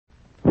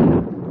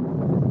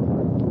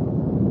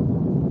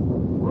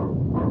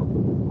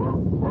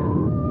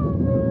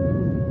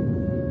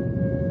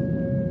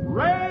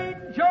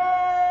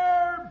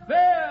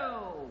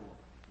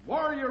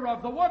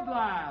of the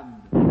woodland.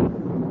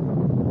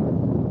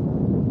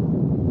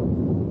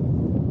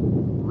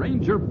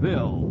 Ranger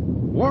Bill,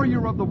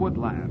 warrior of the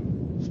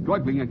woodland,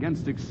 struggling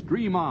against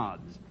extreme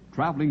odds,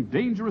 traveling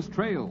dangerous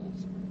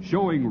trails,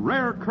 showing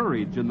rare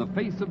courage in the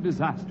face of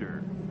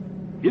disaster.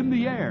 In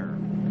the air.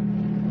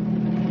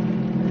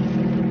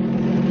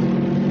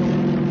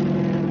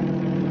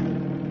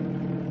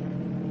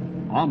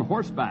 On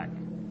horseback.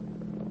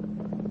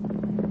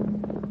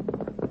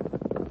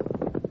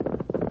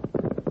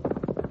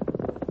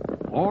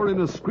 Or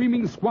in a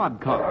screaming squad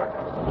car.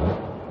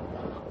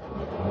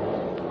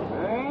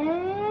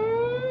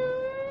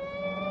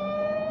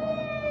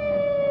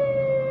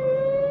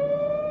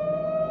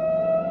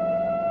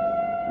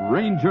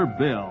 Ranger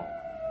Bill,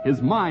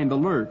 his mind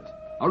alert,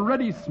 a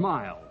ready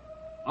smile,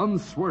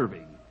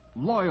 unswerving,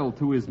 loyal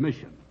to his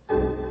mission.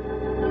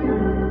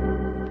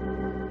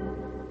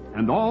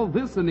 And all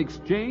this in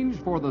exchange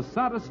for the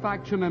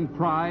satisfaction and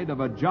pride of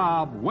a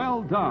job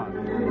well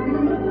done.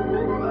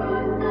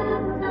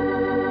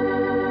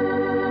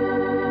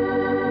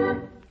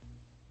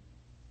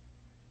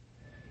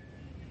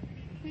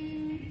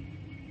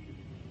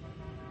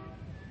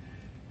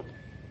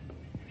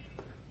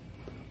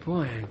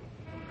 Boy,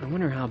 I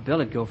wonder how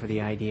Bill'd go for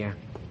the idea.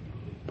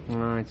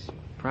 Well, it's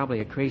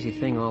probably a crazy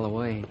thing all the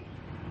way.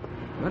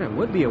 But it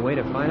would be a way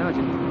to find out.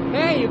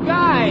 Hey, you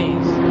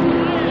guys!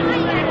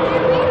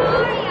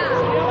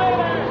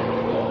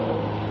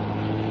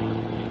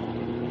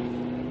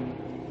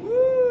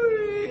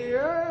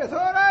 I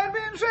thought I'd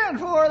been sent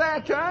for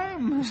that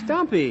time.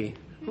 Stumpy,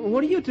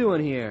 what are you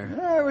doing here?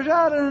 I was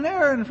out on an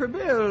errand for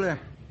Bill.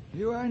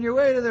 You on your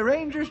way to the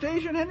ranger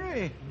station,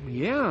 Henry?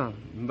 Yeah,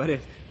 but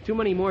if too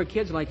many more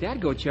kids like that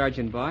go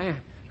charging by,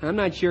 I'm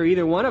not sure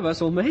either one of us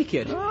will make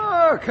it.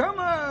 Oh, come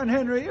on,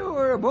 Henry. You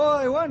were a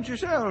boy once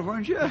yourself,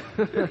 weren't you?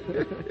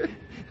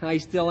 I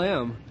still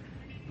am.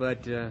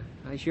 But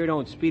I sure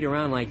don't speed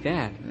around like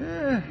that.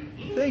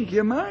 Think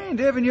you mind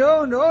having your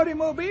own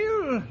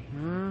automobile?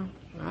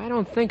 I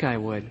don't think I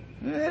would.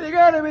 Well, you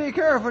gotta be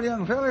careful,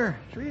 young feller.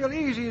 It's real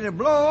easy to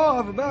blow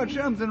off about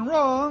something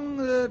wrong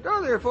that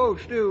other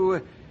folks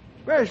do,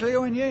 especially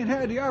when you ain't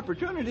had the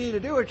opportunity to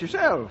do it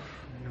yourself.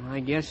 I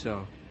guess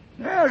so.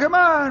 Well, come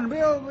on.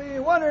 We'll be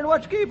wondering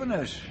what's keeping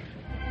us.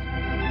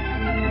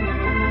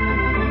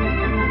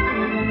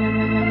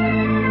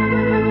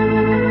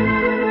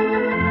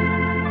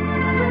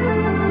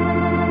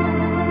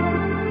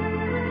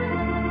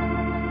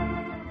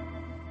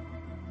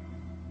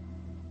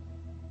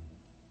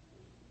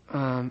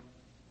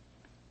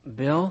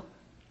 Bill?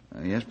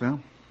 Yes, Bill?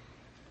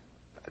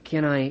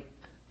 Can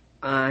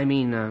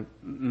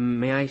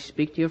may I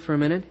speak to you for a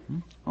minute?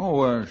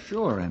 Oh,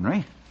 sure,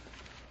 Henry.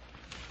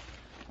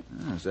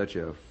 Such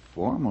a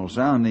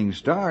formal-sounding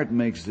start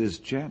makes this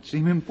chat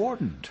seem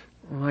important.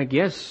 Well, I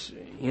guess,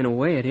 in a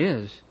way, it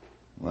is.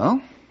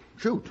 Well,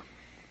 shoot.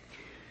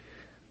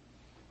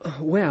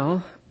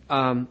 Well,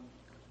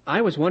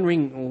 I was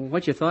wondering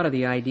what you thought of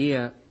the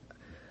idea.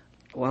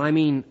 Well,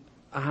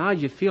 how'd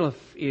you feel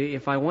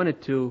if I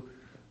wanted to,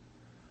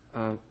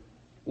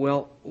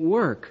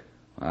 work?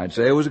 I'd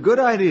say it was a good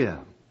idea.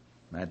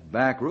 That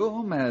back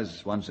room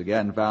has once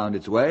again found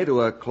its way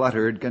to a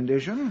cluttered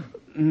condition.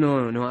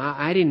 No,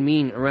 I didn't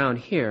mean around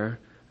here.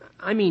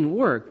 I mean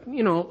work,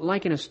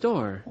 like in a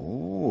store.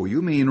 Oh,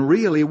 you mean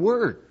really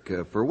work,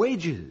 for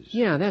wages?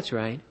 Yeah, that's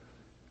right.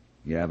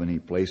 You have any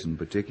place in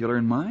particular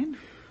in mind?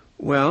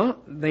 Well,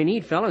 they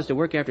need fellas to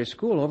work after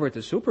school over at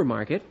the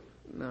supermarket.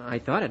 I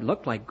thought it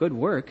looked like good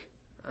work.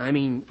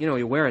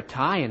 You wear a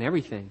tie and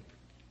everything.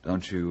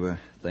 Don't you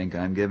think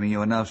I'm giving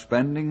you enough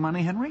spending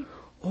money, Henry?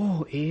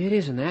 Oh, it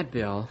isn't that,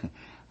 Bill.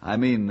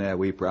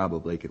 We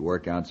probably could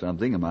work out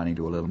something amounting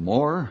to a little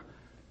more.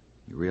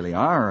 You really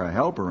are a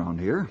help around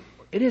here.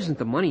 It isn't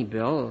the money,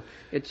 Bill.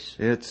 It's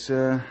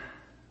that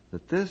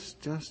this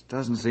just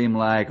doesn't seem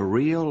like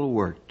real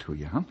work to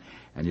you, huh?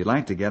 And you'd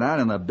like to get out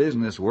in the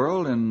business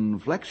world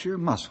and flex your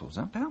muscles,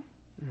 huh, pal?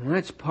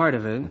 That's part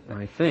of it,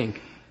 I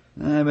think.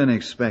 I've been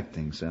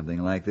expecting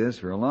something like this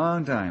for a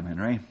long time,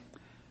 Henry.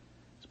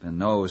 It's been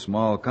no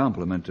small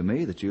compliment to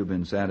me that you've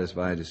been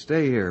satisfied to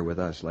stay here with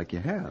us like you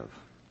have.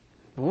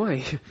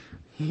 Boy,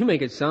 you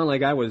make it sound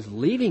like I was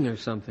leaving or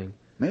something.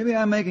 Maybe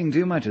I'm making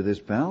too much of this,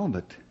 pal,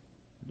 but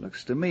it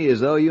looks to me as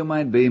though you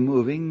might be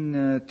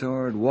moving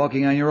toward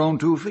walking on your own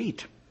 2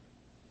 feet.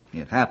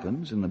 It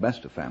happens in the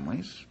best of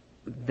families.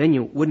 Then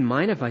you wouldn't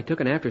mind if I took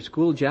an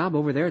after-school job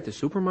over there at the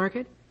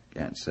supermarket?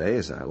 Can't say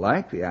as I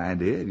like the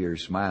idea of your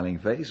smiling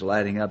face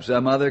lighting up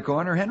some other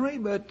corner, Henry,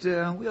 but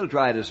we'll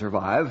try to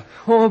survive.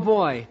 Oh,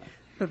 boy.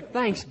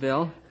 Thanks,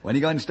 Bill. When are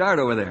you going to start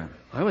over there?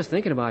 I was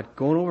thinking about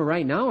going over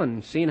right now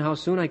and seeing how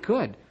soon I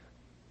could.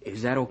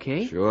 Is that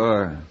okay?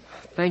 Sure.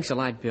 Thanks a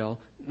lot, Bill.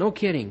 No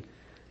kidding.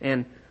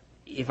 And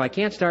if I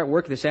can't start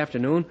work this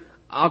afternoon,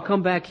 I'll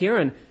come back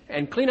here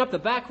and clean up the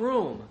back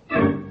room.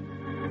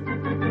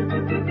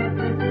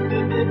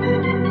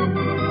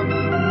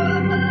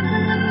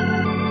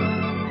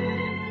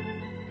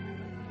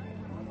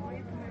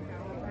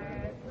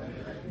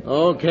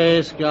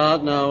 Okay,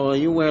 Scott, now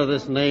you wear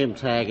this name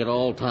tag at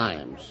all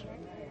times.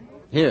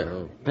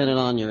 Here, pin it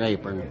on your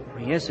apron.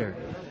 Yes, sir.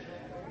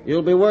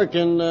 You'll be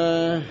working,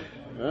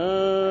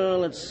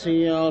 let's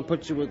see, I'll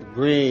put you with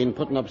Green,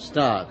 putting up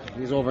stock.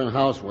 He's over in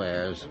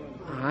housewares.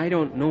 I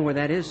don't know where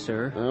that is,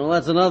 sir. Well,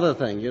 that's another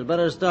thing. You'd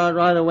better start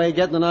right away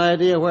getting an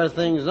idea where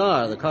things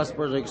are. The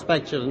customers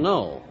expect you to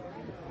know.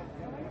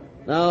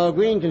 Now,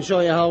 Green can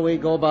show you how we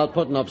go about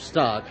putting up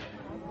stock.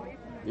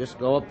 Just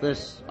go up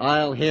this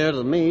aisle here to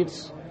the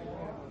meats.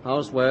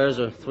 Housewares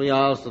are 3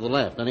 aisles to the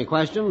left. Any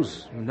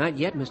questions? Not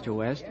yet, Mr.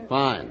 West.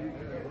 Fine.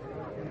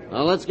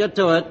 Now, let's get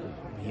to it.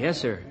 Yes,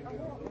 sir.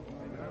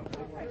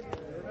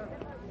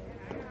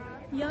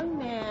 Young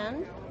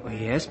man,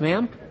 Yes,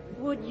 ma'am?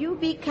 would you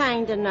be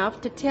kind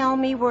enough to tell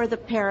me where the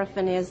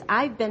paraffin is?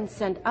 I've been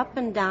sent up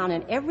and down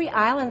in every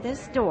aisle in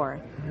this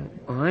store.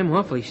 I'm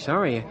awfully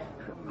sorry.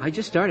 I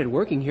just started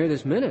working here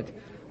this minute.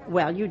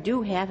 Well, you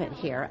do have it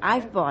here.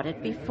 I've bought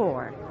it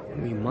before.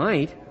 We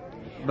might,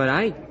 but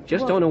I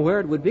just don't know where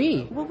it would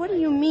be. Well, what do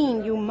you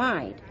mean you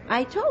might?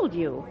 I told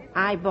you.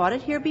 I bought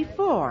it here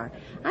before.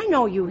 I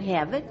know you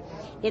have it.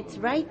 It's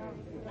right...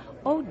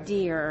 Oh,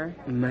 dear.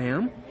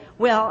 Ma'am?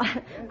 Well,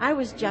 I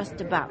was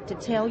just about to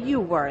tell you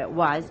where it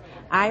was.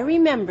 I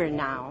remember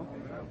now.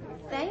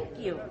 Thank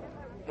you.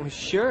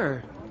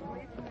 Sure.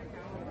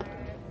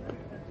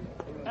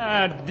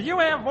 Do you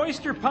have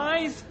oyster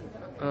pies?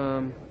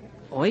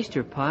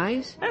 Oyster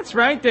pies? That's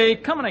right, they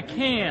come in a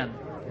can.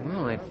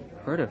 Well, I've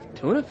heard of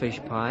tuna fish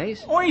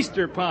pies.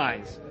 Oyster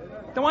pies.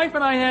 The wife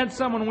and I had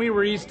some when we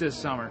were east this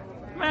summer.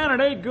 Man, are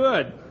they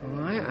good.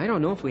 Well, I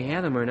don't know if we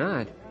have them or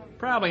not.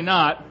 Probably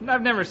not.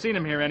 I've never seen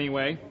them here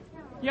anyway.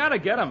 You ought to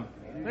get them.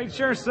 They'd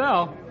sure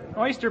sell.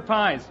 Oyster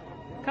pies.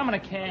 Come in a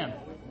can.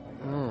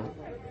 Oh,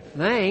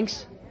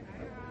 thanks.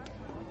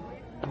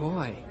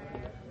 Boy.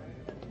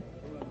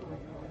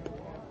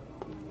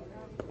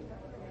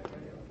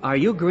 Are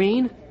you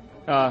Green?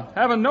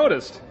 Haven't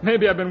noticed.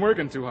 Maybe I've been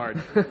working too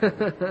hard.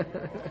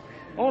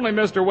 Only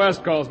Mr.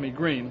 West calls me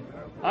Green.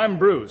 I'm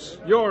Bruce.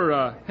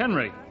 You're,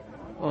 Henry.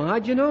 Oh,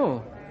 how'd you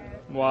know?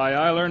 Why,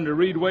 I learned to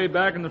read way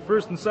back in the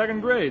first and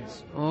second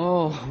grades.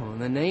 Oh,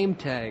 the name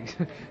tags.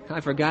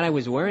 I forgot I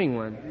was wearing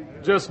one.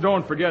 Just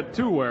don't forget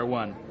to wear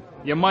one.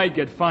 You might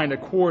get fined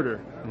 $25.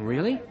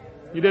 Really?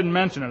 You didn't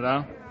mention it,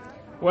 huh?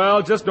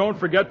 Well, just don't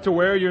forget to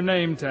wear your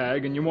name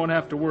tag and you won't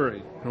have to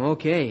worry.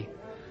 Okay.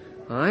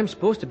 I'm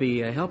supposed to be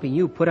helping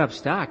you put up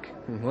stock,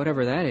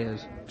 whatever that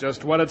is.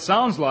 Just what it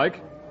sounds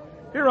like.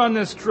 Here on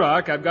this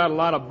truck, I've got a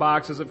lot of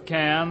boxes of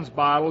cans,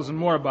 bottles, and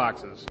more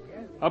boxes.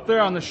 Up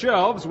there on the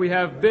shelves, we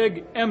have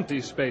big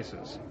empty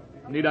spaces.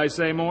 Need I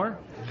say more?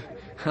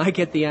 I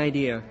get the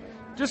idea.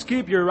 Just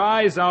keep your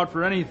eyes out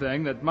for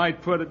anything that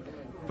might put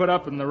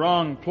up in the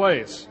wrong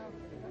place.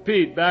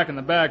 Pete, back in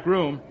the back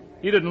room,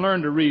 he didn't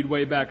learn to read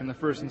way back in the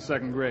first and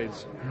second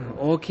grades.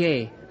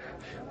 Okay.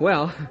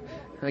 Well,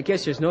 I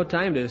guess there's no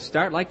time to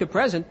start like the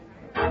present.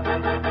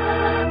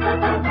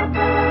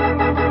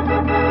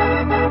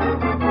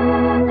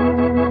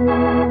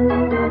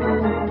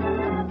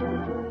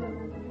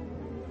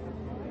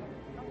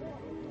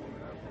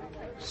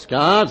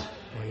 Scott?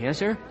 Yes,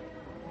 sir?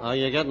 How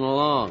you getting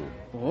along?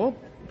 Oh,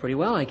 pretty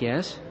well, I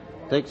guess.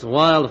 Takes a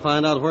while to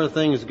find out where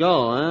things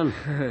go,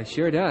 huh?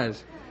 Sure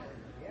does.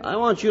 I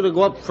want you to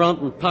go up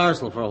front and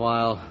parcel for a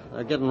while.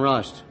 They're getting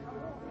rushed.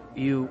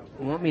 You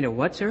want me to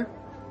what, sir?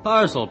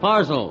 Parcel.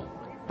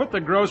 Put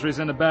the groceries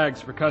into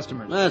bags for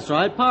customers. That's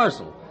right,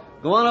 parcel.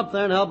 Go on up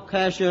there and help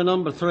cashier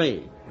number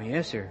 3.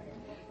 Yes, sir.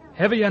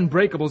 Heavy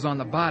unbreakables on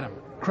the bottom,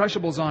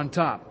 crushables on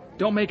top.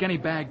 Don't make any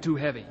bag too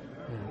heavy.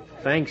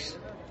 Thanks.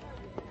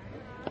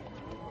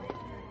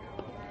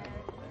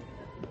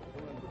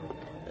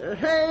 Hey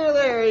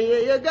there,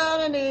 you got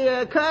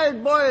any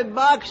cardboard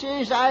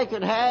boxes I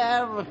could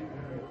have?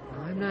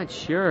 I'm not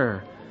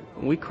sure.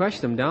 We crush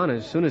them down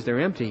as soon as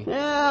they're empty.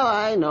 Well,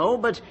 I know,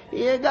 but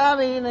you got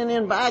anything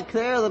in back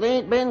there that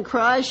ain't been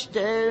crushed?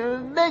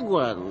 Big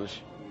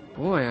ones.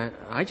 Boy,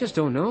 I just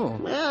don't know.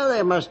 Well,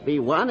 there must be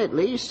one at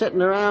least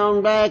sitting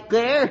around back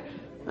there.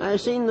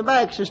 I've seen the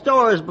backs of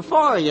stores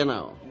before, you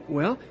know.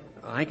 Well,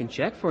 I can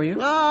check for you.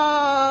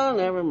 Oh,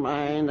 never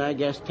mind. I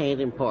guess 'tain't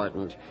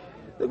important.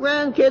 The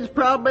grandkids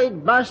probably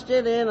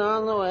busted in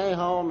on the way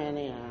home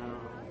anyhow.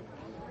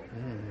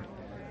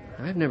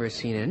 I've never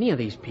seen any of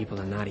these people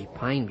in Knotty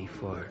Pine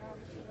before.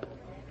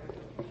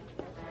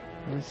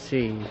 Let's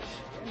see.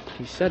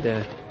 She said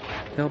to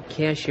help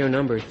cashier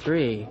number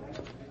 3.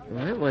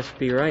 Well, that must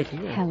be right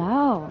here.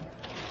 Hello.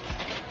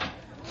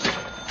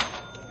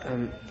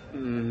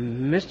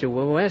 Mr.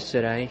 West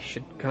said I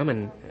should come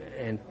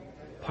and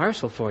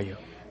parcel for you.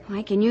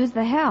 I can use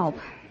the help.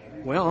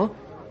 Well,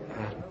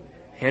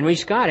 Henry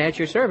Scott at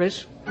your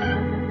service.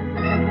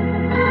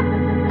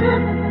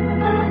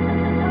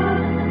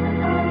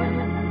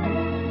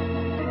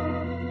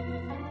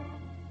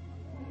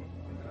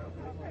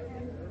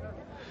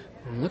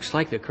 Looks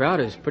like the crowd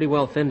is pretty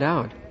well thinned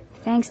out.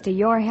 Thanks to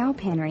your help,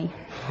 Henry.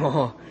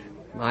 Oh,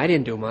 I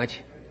didn't do much.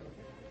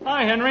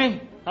 Hi,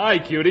 Henry. Hi,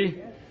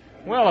 cutie.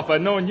 Well, if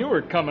I'd known you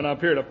were coming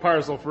up here to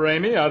parcel for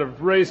Amy, I'd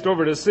have raced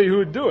over to see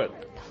who'd do it.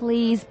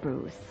 Please,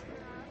 Bruce.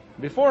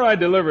 Before I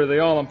deliver the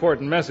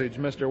all-important message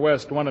Mr.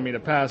 West wanted me to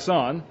pass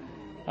on,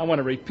 I want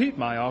to repeat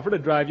my offer to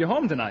drive you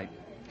home tonight.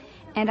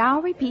 And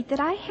I'll repeat that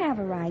I have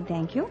a ride,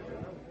 thank you.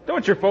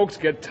 Don't your folks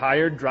get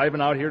tired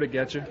driving out here to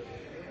get you?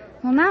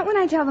 Well, not when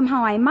I tell them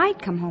how I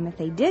might come home if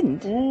they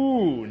didn't.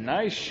 Ooh,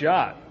 nice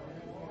shot.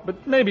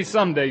 But maybe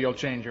someday you'll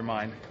change your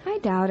mind. I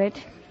doubt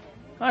it.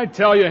 I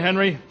tell you,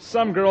 Henry,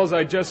 some girls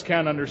I just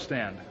can't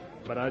understand.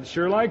 But I'd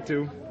sure like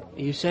to.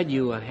 You said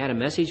you had a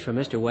message from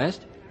Mr.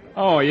 West?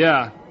 Oh,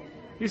 yeah.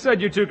 He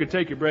said you two could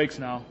take your breaks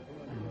now.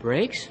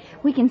 Breaks?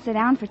 We can sit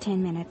down for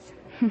 10 minutes.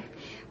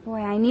 Boy,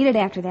 I need it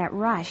after that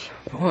rush.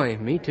 Boy,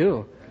 me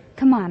too.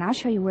 Come on, I'll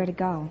show you where to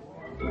go.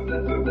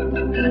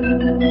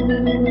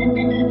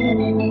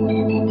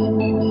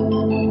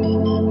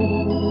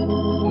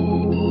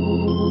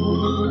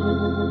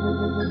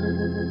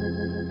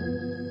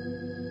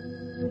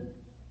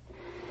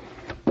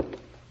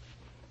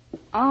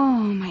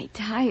 Oh, my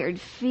tired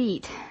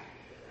feet.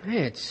 Hey,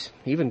 it's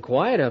even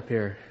quiet up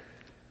here.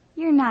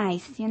 You're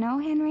nice, you know,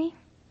 Henry.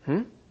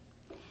 Hmm?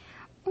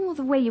 Oh,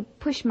 the way you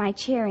pushed my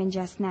chair in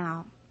just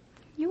now.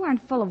 You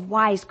aren't full of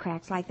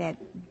wisecracks like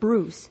that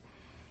Bruce.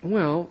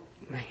 Well,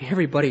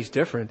 everybody's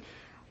different.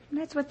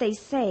 That's what they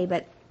say,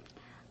 but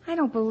I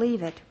don't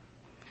believe it.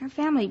 Our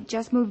family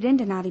just moved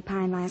into Knotty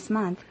Pine last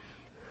month.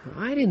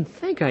 I didn't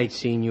think I'd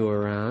seen you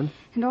around.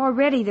 And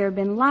already there have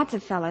been lots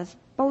of fellas,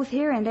 both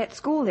here and at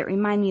school, that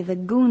remind me of the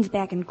goons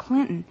back in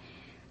Clinton.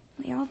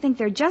 They all think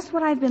they're just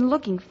what I've been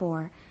looking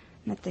for,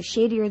 and that the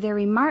shadier their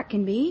remark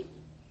can be,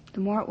 the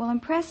more it will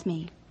impress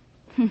me.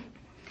 It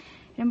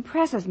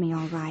impresses me,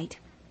 all right.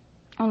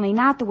 Only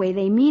not the way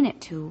they mean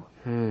it to.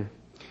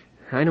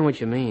 I know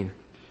what you mean.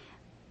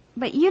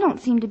 But you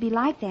don't seem to be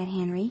like that,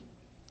 Henry.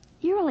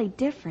 You're really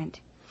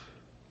different.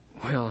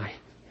 Well,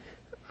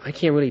 I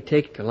can't really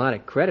take a lot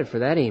of credit for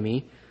that,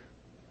 Amy.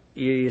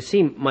 You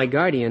see, my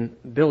guardian,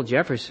 Bill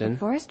Jefferson... A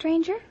forest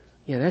ranger?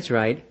 Yeah, that's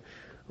right.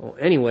 Well,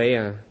 anyway,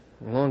 a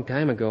long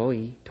time ago,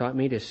 he taught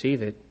me to see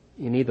that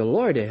you need the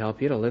Lord to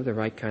help you to live the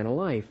right kind of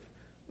life.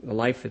 The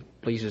life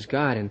that pleases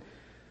God, and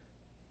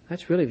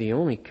that's really the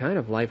only kind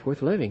of life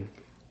worth living.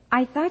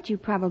 I thought you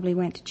probably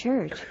went to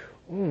church.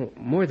 Oh,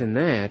 more than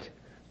that.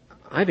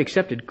 I've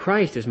accepted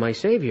Christ as my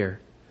Savior.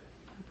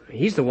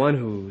 He's the one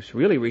who's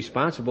really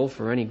responsible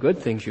for any good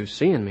things you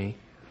see in me.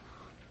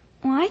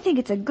 Well, I think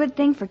it's a good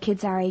thing for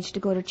kids our age to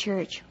go to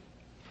church.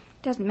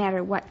 Doesn't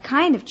matter what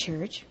kind of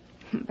church,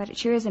 but it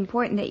sure is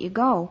important that you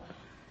go.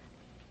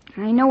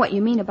 I know what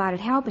you mean about it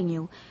helping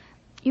you.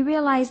 You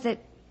realize that,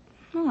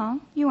 well,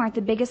 you aren't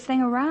the biggest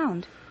thing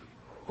around.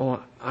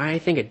 Oh, I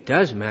think it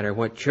does matter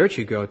what church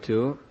you go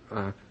to.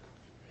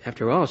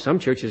 After all, some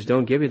churches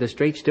don't give you the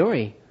straight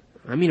story.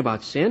 I mean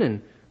about sin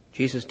and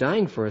Jesus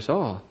dying for us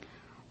all.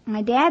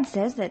 My dad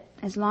says that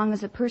as long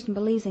as a person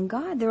believes in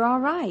God, they're all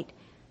right.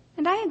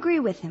 And I agree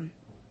with him.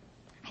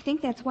 I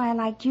think that's why I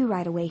liked you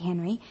right away,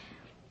 Henry.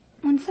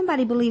 When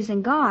somebody believes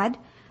in God,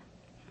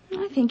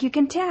 I think you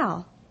can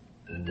tell.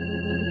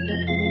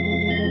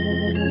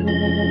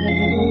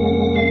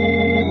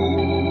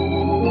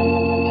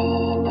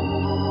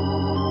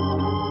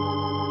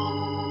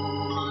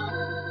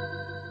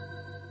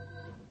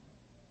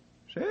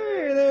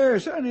 Say there,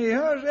 Sonny,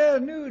 how's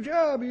that new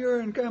job of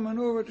yours coming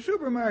over at the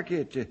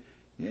supermarket?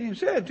 You ain't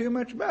said too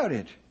much about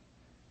it.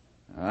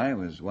 I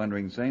was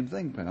wondering the same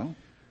thing, pal.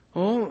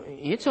 Oh,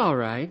 it's all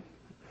right.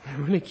 It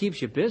really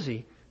keeps you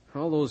busy.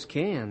 All those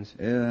cans.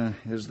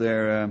 Is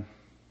there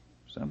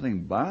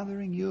something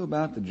bothering you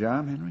about the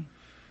job, Henry?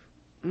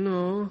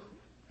 No,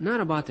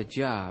 not about the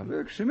job.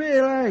 Looks to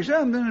me like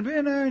something's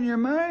been on your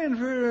mind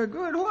for a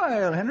good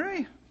while,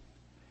 Henry.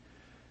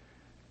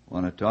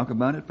 Want to talk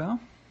about it, pal?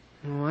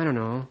 Oh, I don't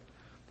know.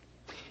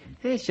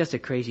 It's just a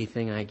crazy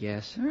thing, I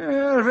guess.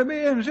 Well, for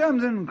being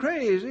something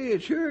crazy,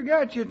 it sure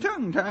got you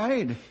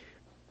tongue-tied.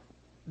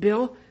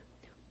 Bill,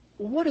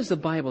 what does the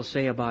Bible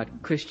say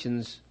about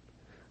Christians,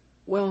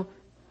 well,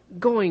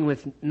 going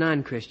with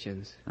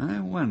non-Christians? I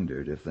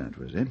wondered if that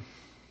was it.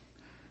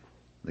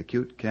 The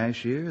cute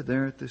cashier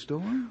there at the store?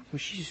 Well,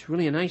 she's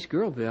really a nice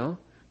girl, Bill.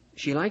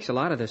 She likes a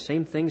lot of the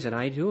same things that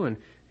I do,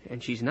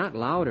 and she's not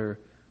loud or,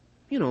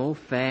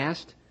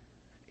 fast.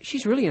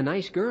 She's really a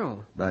nice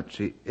girl. But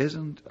she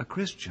isn't a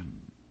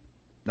Christian.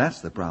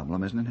 That's the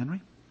problem, isn't it,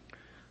 Henry?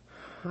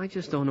 I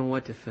just don't know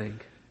what to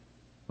think.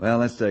 Well,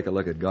 let's take a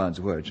look at God's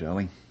Word, shall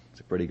we?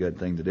 It's a pretty good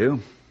thing to do.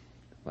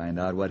 Find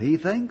out what He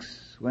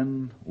thinks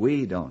when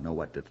we don't know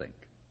what to think.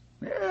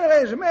 Well,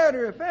 as a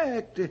matter of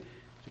fact, it's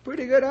a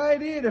pretty good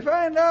idea to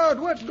find out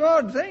what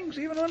God thinks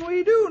even when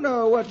we do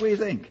know what we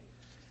think.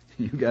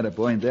 You got a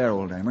point there,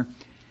 old-timer.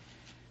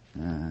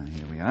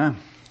 Here we are.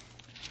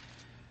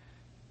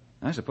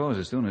 I suppose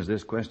as soon as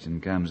this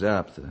question comes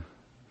up, the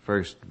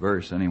first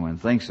verse anyone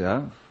thinks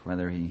of,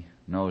 whether he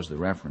knows the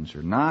reference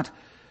or not,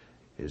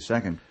 is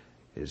 2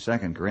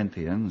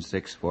 Corinthians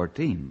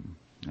 6:14,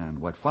 and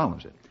what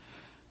follows it.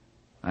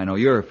 I know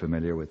you're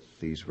familiar with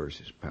these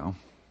verses, pal.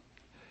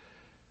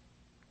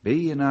 Be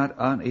ye not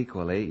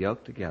unequally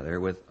yoked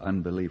together with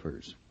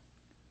unbelievers.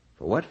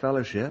 For what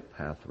fellowship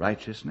hath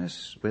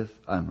righteousness with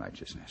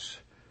unrighteousness?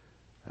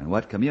 And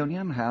what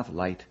communion hath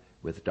light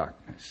with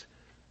darkness?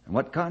 And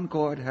what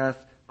concord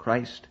hath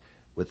Christ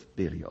with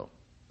Belial?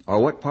 Or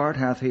what part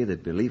hath he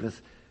that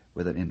believeth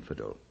with an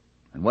infidel?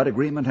 And what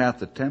agreement hath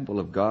the temple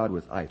of God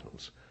with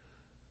idols?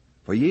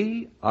 For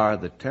ye are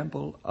the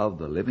temple of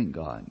the living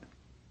God.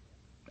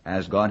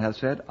 As God hath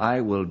said,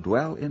 I will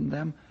dwell in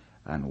them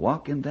and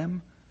walk in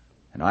them,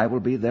 and I will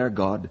be their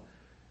God,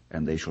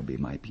 and they shall be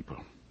my people.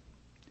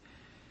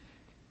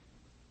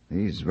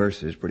 These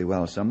verses pretty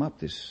well sum up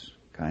this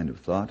kind of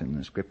thought in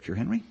the Scripture,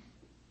 Henry.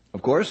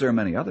 Of course, there are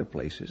many other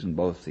places in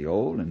both the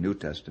Old and New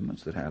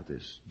Testaments that have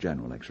this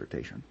general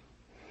exhortation.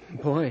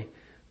 Boy,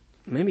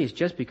 maybe it's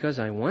just because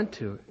I want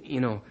to,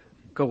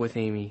 go with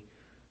Amy.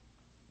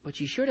 But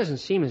she sure doesn't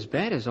seem as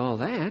bad as all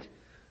that.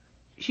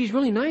 She's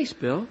really nice,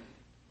 Bill.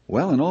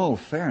 Well, in all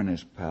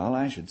fairness, pal,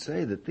 I should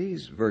say that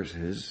these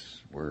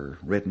verses were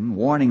written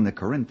warning the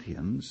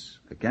Corinthians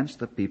against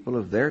the people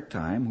of their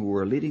time who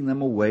were leading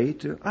them away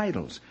to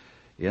idols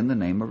in the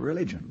name of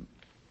religion.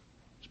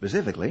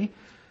 Specifically,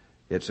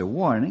 it's a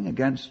warning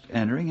against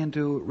entering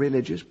into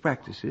religious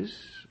practices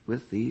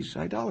with these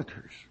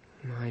idolaters.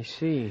 I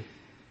see.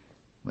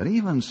 But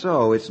even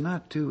so, it's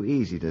not too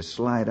easy to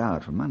slide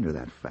out from under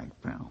that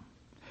fact, pal.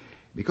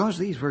 Because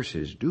these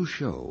verses do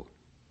show,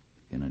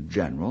 in a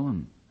general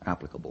and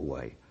applicable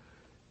way,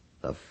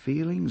 the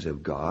feelings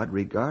of God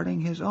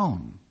regarding his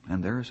own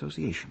and their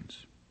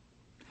associations.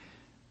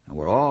 And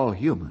we're all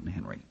human,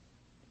 Henry.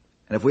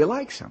 And if we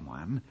like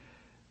someone,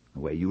 the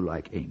way you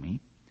like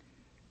Amy,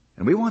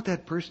 and we want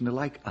that person to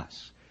like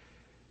us,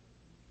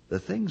 the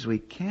things we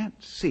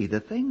can't see, the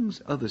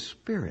things of the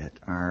Spirit,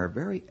 are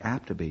very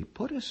apt to be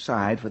put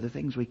aside for the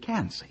things we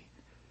can see.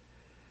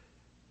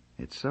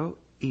 It's so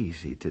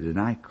easy to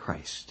deny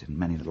Christ in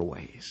many little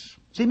ways,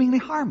 seemingly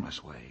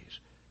harmless ways,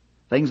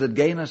 things that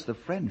gain us the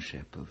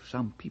friendship of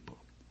some people.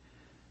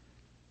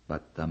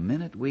 But the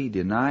minute we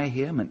deny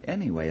him in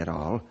any way at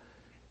all,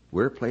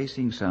 we're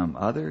placing some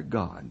other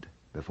God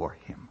before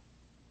him,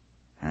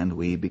 and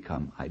we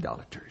become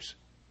idolaters.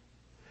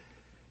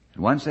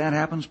 And once that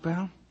happens,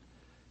 pal,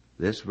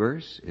 this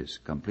verse is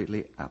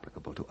completely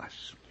applicable to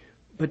us.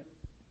 But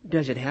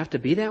does it have to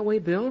be that way,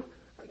 Bill?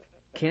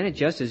 Can't it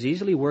just as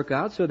easily work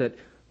out so that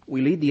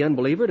we lead the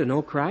unbeliever to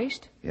know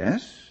Christ?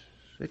 Yes,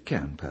 it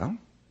can, pal.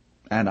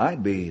 And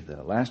I'd be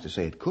the last to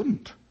say it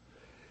couldn't.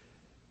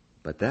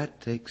 But that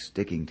takes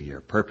sticking to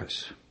your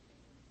purpose.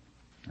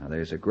 Now,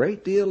 there's a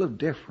great deal of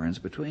difference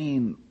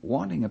between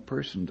wanting a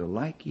person to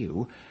like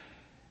you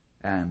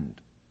and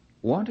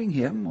wanting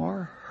him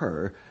or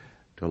her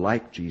to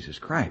like Jesus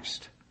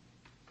Christ.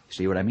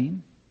 See what I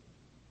mean?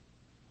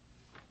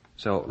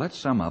 So let's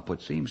sum up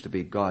what seems to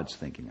be God's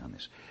thinking on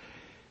this.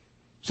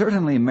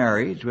 Certainly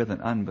marriage with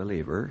an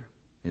unbeliever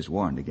is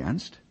warned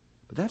against,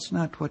 but that's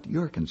not what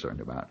you're concerned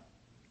about.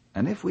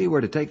 And if we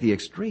were to take the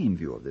extreme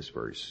view of this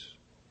verse,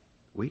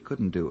 we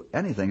couldn't do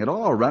anything at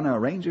all, run a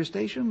ranger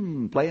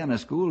station, play on a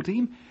school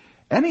team,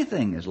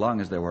 anything as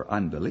long as there were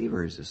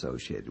unbelievers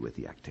associated with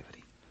the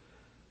activity.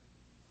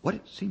 What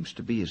it seems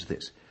to be is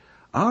this: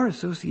 our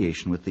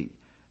association with the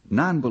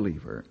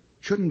non-believer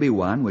shouldn't be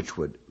one which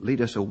would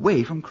lead us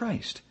away from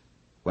Christ.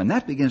 When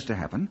that begins to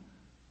happen,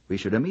 we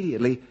should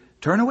immediately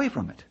turn away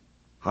from it,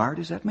 hard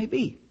as that may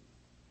be.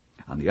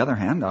 On the other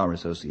hand, our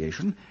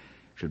association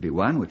should be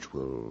one which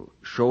will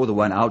show the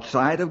one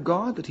outside of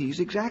God that he's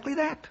exactly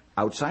that,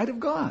 outside of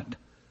God,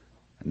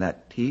 and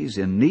that he's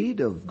in need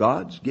of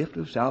God's gift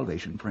of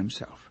salvation for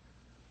himself.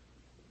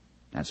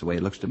 That's the way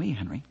it looks to me,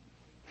 Henry.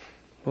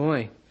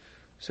 Boy,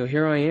 so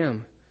here I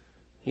am.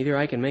 Either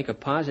I can make a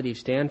positive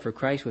stand for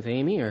Christ with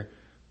Amy, or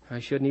I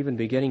shouldn't even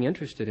be getting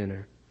interested in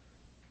her.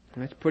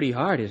 That's pretty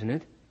hard, isn't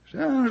it?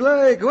 Sounds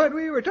like what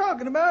we were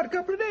talking about a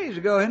couple of days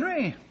ago,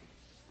 Henry.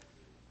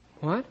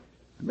 What?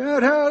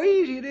 About how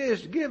easy it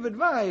is to give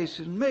advice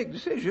and make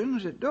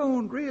decisions that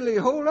don't really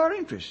hold our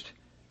interest.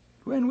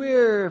 When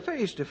we're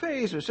face to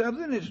face with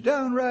something that's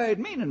downright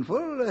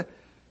meaningful,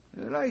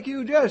 like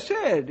you just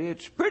said,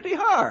 it's pretty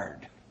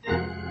hard.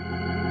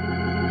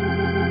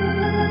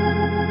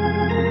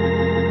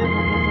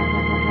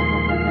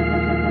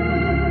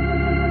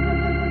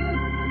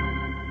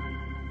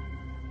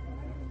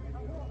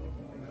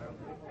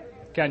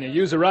 Can you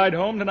use a ride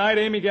home tonight,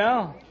 Amy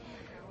gal?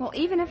 Well,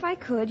 even if I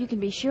could, you can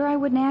be sure I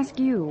wouldn't ask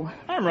you.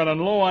 I'm running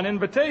low on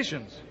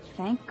invitations.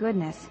 Thank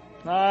goodness.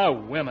 Ah,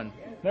 women.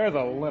 They're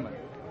the limit.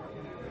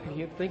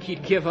 You'd think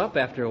he'd give up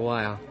after a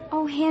while.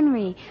 Oh,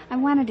 Henry, I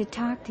wanted to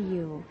talk to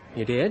you.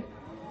 You did?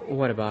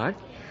 What about?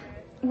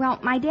 Well,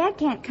 my dad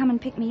can't come and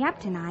pick me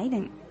up tonight,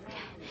 and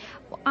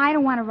I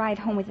don't want to ride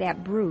home with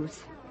that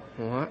Bruce.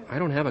 Well, I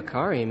don't have a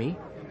car, Amy.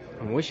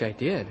 I wish I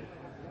did.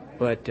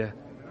 But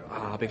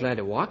I'll be glad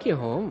to walk you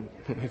home.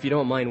 If you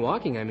don't mind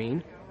walking, I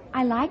mean.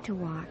 I like to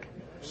walk.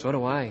 So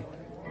do I.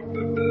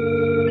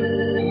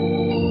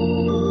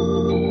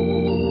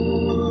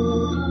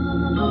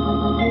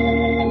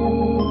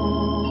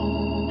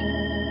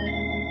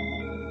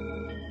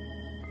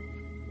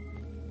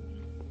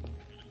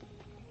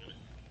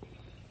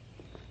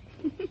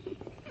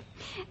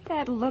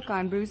 That look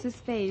on Bruce's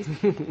face.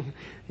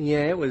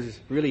 Yeah, it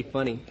was really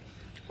funny.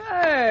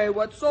 Hey,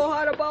 what's so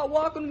hot about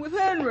walking with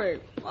Henry?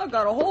 I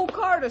got a whole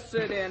car to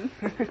sit in.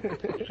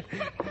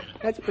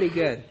 That's pretty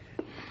good.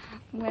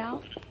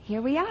 Well,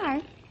 here we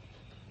are.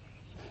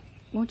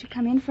 Won't you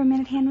come in for a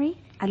minute, Henry?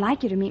 I'd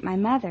like you to meet my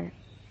mother.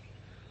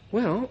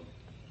 Well,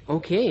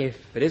 okay, if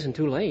it isn't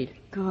too late.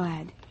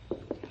 Good.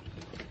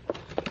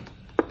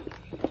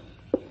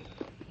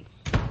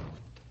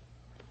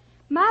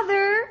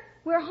 Mother,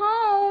 we're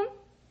home.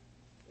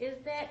 Is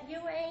that you,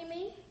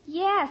 Amy?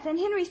 Yes, and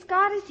Henry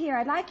Scott is here.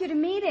 I'd like you to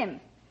meet him.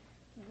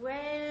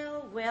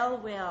 Well, well,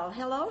 well.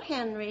 Hello,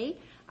 Henry.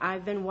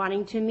 I've been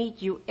wanting to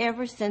meet you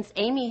ever since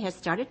Amy has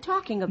started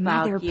talking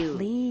about Mother, you.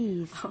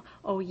 please.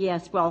 Oh,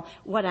 yes. Well,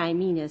 what I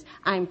mean is,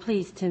 I'm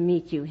pleased to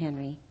meet you,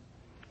 Henry.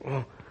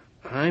 Well,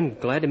 I'm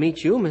glad to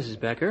meet you, Mrs.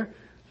 Becker.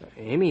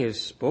 Amy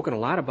has spoken a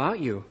lot about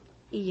you.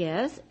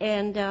 Yes,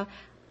 and,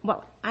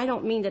 well, I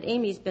don't mean that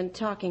Amy's been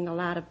talking a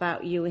lot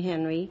about you,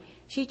 Henry.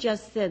 She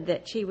just said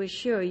that she was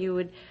sure you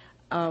would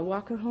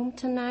walk her home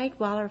tonight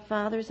while her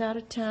father's out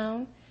of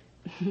town.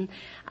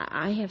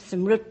 I have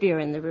some root beer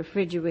in the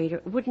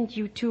refrigerator. Wouldn't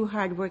you two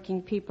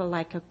hard-working people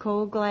like a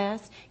cold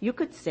glass? You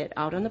could sit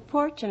out on the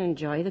porch and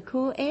enjoy the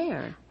cool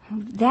air.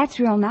 That's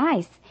real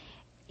nice.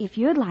 If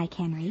you'd like,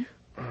 Henry.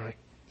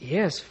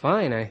 Yes,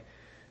 fine.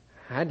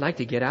 I'd like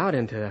to get out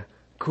into the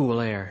cool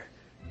air.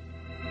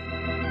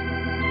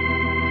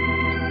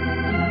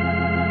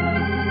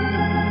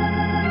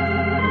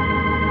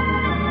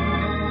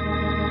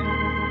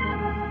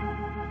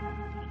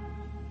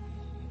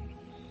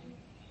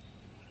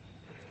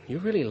 You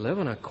really live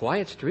on a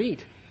quiet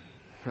street.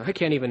 I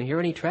can't even hear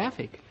any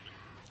traffic.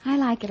 I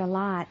like it a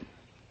lot.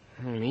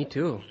 Me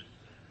too.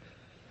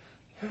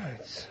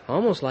 It's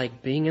almost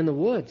like being in the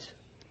woods.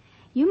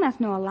 You must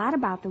know a lot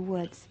about the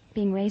woods,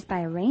 being raised by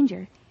a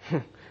ranger.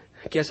 I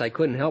guess I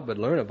couldn't help but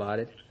learn about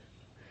it.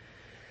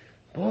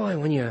 Boy,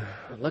 when you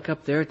look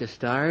up there at the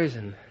stars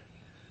and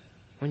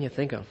when you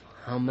think of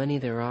how many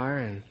there are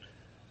and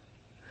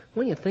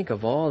when you think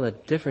of all the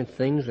different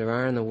things there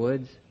are in the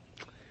woods,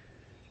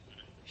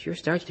 sure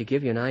starts to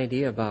give you an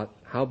idea about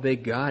how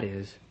big God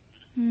is.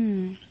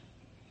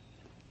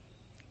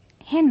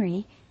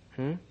 Henry?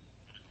 Hmm?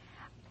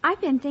 I've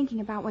been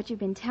thinking about what you've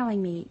been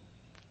telling me.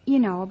 You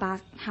know,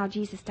 about how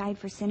Jesus died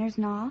for sinners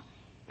and all.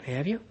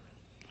 Have you?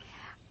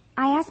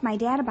 I asked my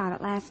dad about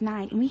it last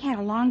night, and we had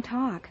a long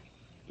talk.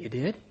 You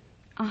did?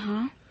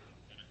 Uh-huh.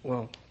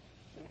 Well,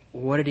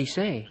 what did he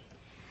say?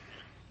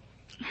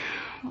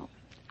 Well,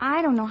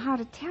 I don't know how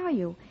to tell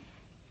you.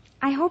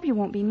 I hope you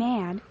won't be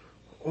mad.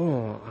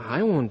 Oh,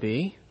 I won't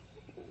be.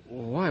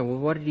 Why?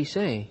 What did he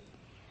say?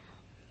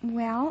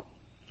 Well,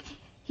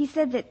 he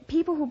said that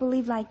people who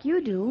believe like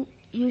you do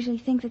usually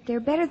think that they're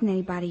better than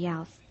anybody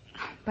else.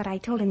 But I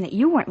told him that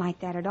you weren't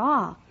like that at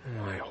all.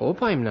 I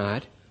hope I'm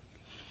not.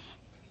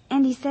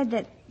 And he said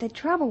that the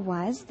trouble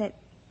was that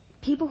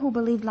people who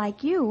believed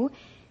like you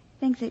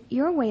think that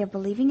your way of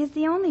believing is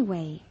the only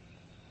way.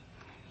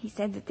 He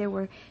said that there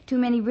were too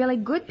many really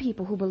good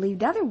people who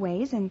believed other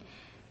ways and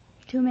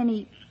too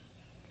many,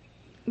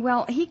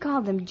 well, he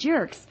called them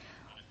jerks,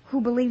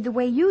 who believed the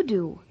way you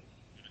do.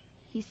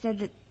 He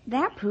said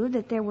that proved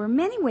that there were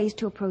many ways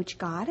to approach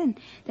God and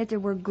that there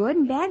were good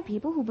and bad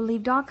people who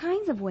believed all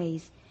kinds of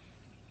ways.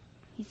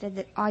 He said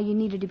that all you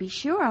needed to be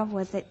sure of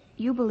was that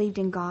you believed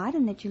in God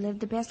and that you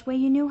lived the best way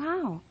you knew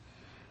how.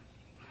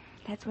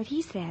 That's what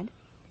he said.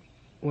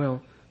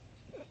 Well,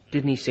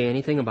 didn't he say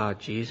anything about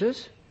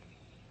Jesus?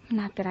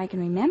 Not that I can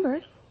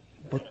remember.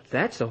 But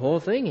that's the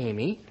whole thing,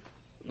 Amy.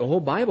 The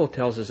whole Bible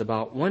tells us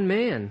about one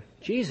man,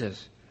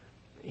 Jesus.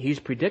 He's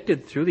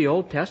predicted through the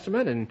Old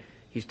Testament, and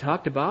he's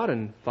talked about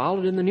and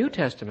followed in the New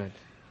Testament.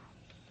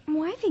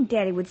 Well, I think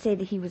Daddy would say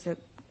that he was a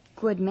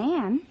good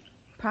man,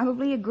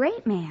 probably a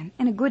great man,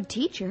 and a good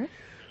teacher.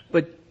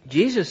 But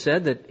Jesus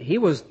said that he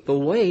was the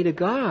way to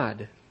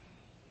God.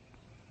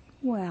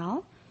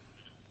 Well,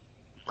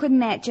 couldn't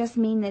that just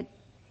mean that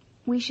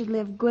we should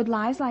live good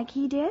lives like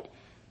he did,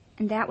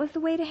 and that was the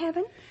way to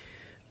heaven?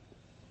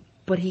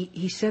 But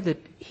he said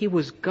that he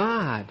was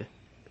God.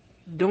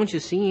 Don't you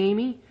see,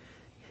 Amy?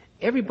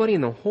 Everybody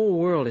in the whole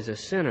world is a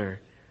sinner.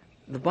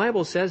 The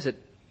Bible says that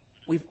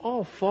we've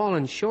all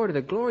fallen short of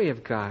the glory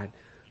of God.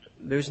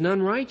 There's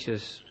none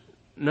righteous,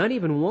 not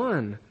even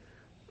one.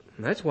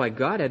 That's why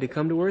God had to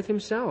come to earth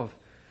himself.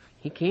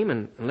 He came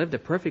and lived a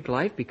perfect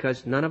life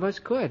because none of us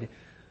could.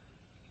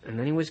 And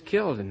then he was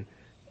killed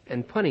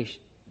and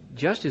punished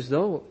just as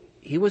though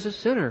he was a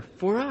sinner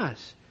for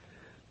us,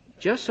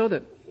 just so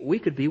that we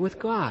could be with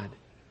God.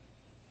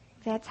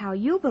 That's how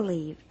you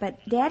believe, but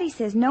Daddy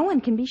says no one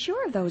can be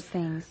sure of those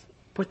things.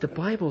 But the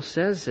Bible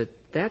says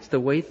that that's the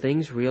way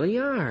things really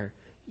are.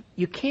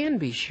 You can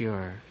be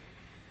sure.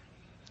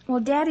 Well,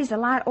 Daddy's a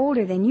lot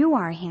older than you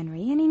are,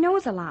 Henry, and he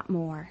knows a lot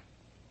more.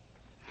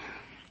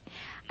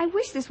 I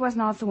wish this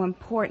wasn't all so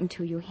important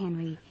to you,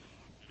 Henry.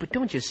 But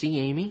don't you see,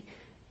 Amy?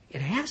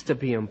 It has to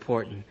be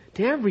important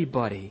to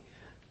everybody.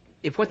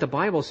 If what the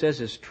Bible says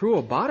is true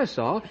about us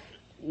all,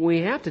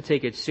 we have to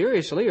take it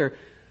seriously or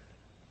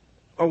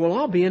we'll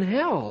all be in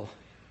hell.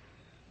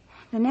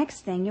 The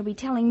next thing, you'll be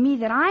telling me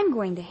that I'm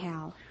going to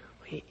hell.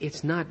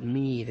 It's not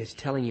me that's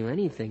telling you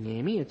anything,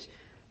 Amy.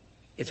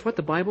 It's what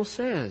the Bible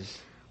says.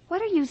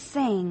 What are you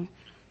saying?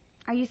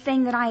 Are you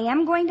saying that I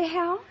am going to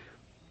hell?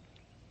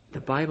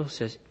 The Bible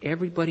says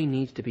everybody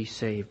needs to be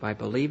saved by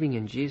believing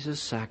in Jesus'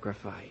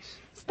 sacrifice.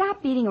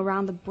 Stop beating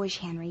around the bush,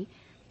 Henry.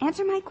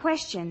 Answer my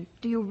question.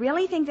 Do you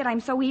really think that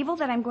I'm so evil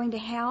that I'm going to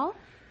hell?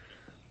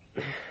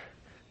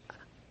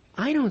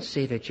 I don't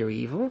say that you're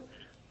evil.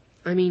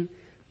 I mean,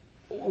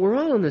 we're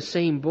all in the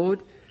same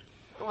boat.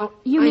 Well,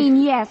 you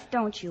mean yes,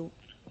 don't you?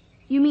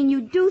 You mean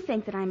you do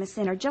think that I'm a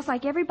sinner, just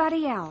like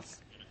everybody else?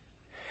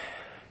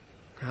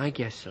 I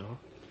guess so.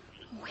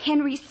 Oh,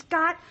 Henry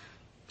Scott,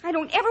 I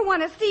don't ever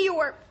want to see you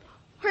or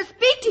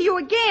speak to you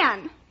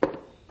again.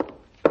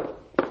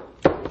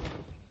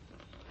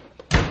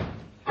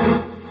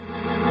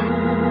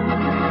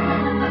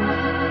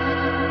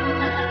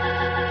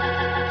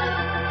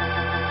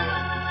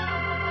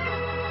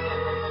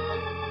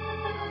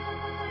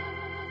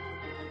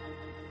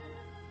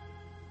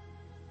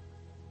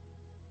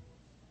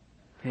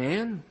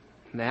 And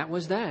that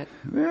was that.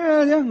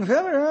 Well, young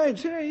feller, I'd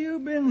say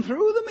you've been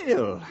through the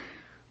mill.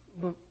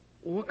 But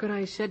what could I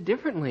have said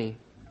differently?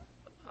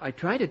 I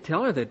tried to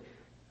tell her that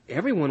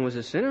everyone was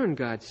a sinner in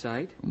God's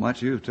sight. From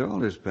what you've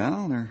told us,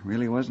 pal, there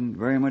really wasn't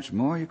very much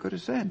more you could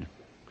have said.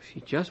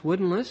 She just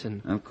wouldn't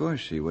listen. Of course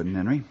she wouldn't,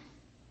 Henry.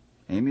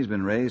 Amy's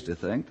been raised to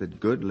think that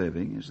good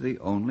living is the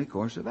only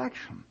course of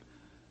action.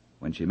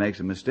 When she makes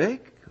a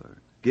mistake or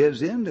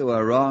gives in to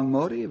a wrong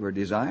motive or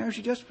desire,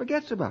 she just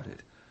forgets about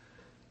it.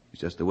 It's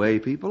just the way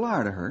people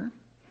are to her.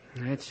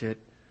 That's it.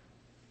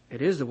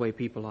 It is the way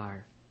people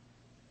are.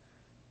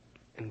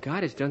 And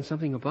God has done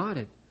something about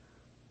it.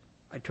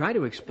 I try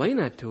to explain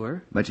that to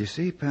her. But you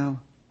see,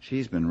 pal,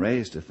 she's been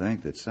raised to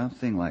think that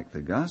something like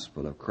the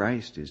gospel of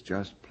Christ is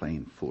just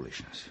plain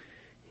foolishness.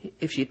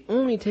 If she'd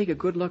only take a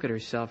good look at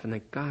herself in the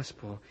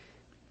gospel,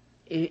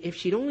 if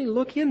she'd only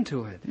look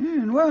into it.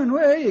 In one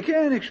way, you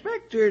can't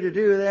expect her to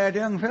do that,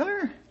 young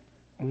feller.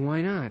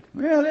 Why not?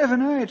 Well, if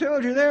I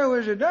told you there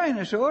was a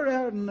dinosaur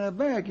out in the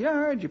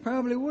backyard, you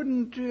probably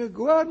wouldn't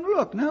go out and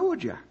look, now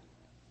would you?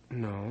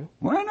 No.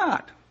 Why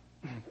not?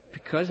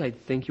 Because I'd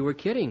think you were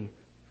kidding.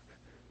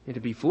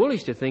 It'd be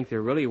foolish to think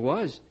there really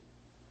was.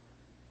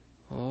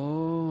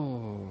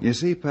 Oh. You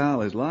see,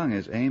 pal, as long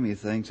as Amy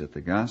thinks that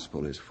the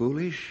gospel is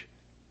foolish,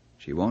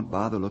 she won't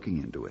bother looking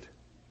into it.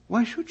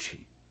 Why should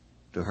she?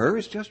 To her,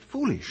 it's just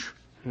foolish.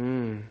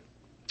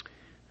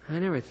 I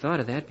never thought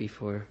of that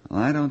before. Well,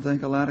 I don't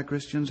think a lot of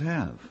Christians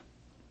have.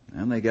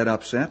 And they get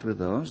upset with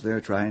those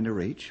they're trying to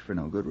reach for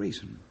no good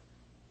reason.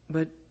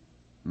 But...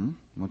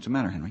 What's the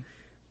matter, Henry?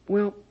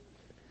 Well,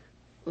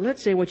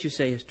 let's say what you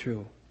say is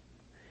true.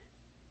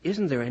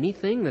 Isn't there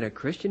anything that a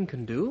Christian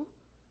can do?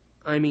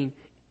 I mean,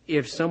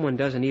 if someone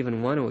doesn't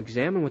even want to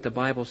examine what the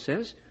Bible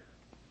says,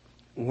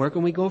 where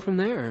can we go from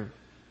there?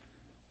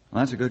 Well,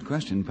 that's a good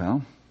question,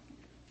 pal.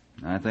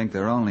 I think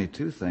there are only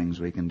two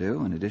things we can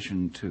do, in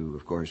addition to,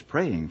 of course,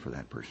 praying for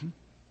that person.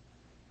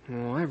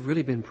 Oh, I've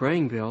really been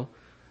praying, Bill.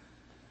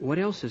 What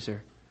else is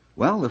there?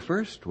 Well, the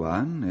first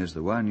one is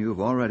the one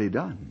you've already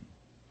done.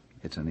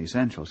 It's an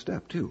essential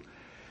step, too.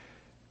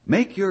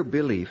 Make your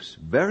beliefs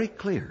very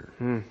clear.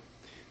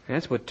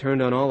 That's what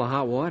turned on all the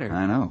hot water.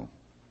 I know.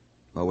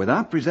 But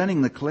without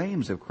presenting the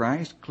claims of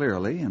Christ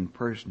clearly and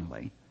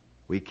personally,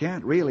 we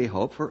can't really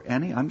hope for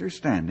any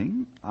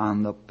understanding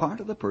on the part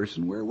of the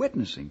person we're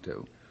witnessing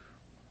to.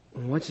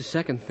 What's the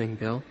second thing,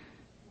 Bill?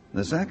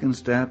 The second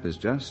step is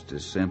just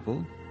as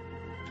simple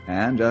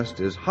and just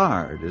as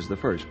hard as the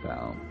first,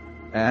 pal.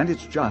 And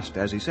it's just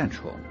as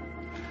essential.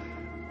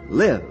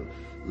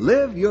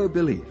 Live your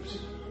beliefs.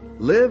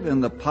 Live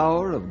in the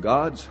power of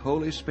God's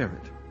Holy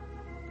Spirit.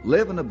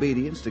 Live in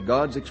obedience to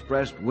God's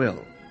expressed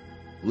will.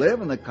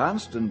 Live in the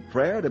constant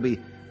prayer to be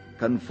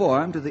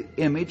conformed to the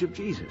image of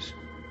Jesus.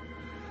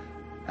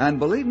 And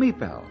believe me,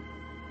 pal,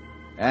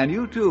 and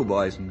you too,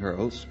 boys and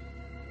girls,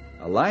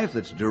 a life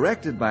that's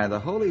directed by the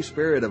Holy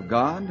Spirit of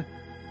God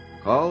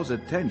calls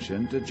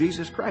attention to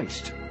Jesus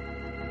Christ.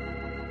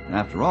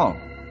 After all,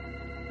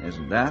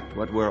 isn't that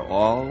what we're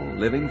all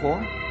living for?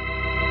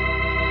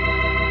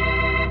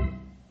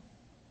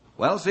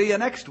 Well, see you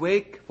next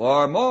week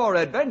for more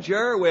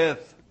adventure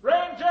with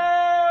Ranger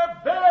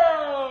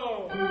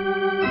Bill!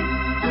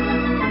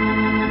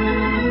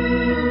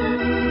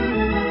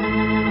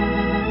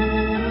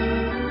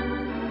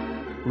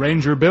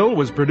 Ranger Bill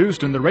was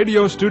produced in the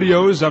radio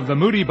studios of the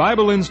Moody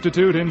Bible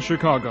Institute in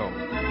Chicago.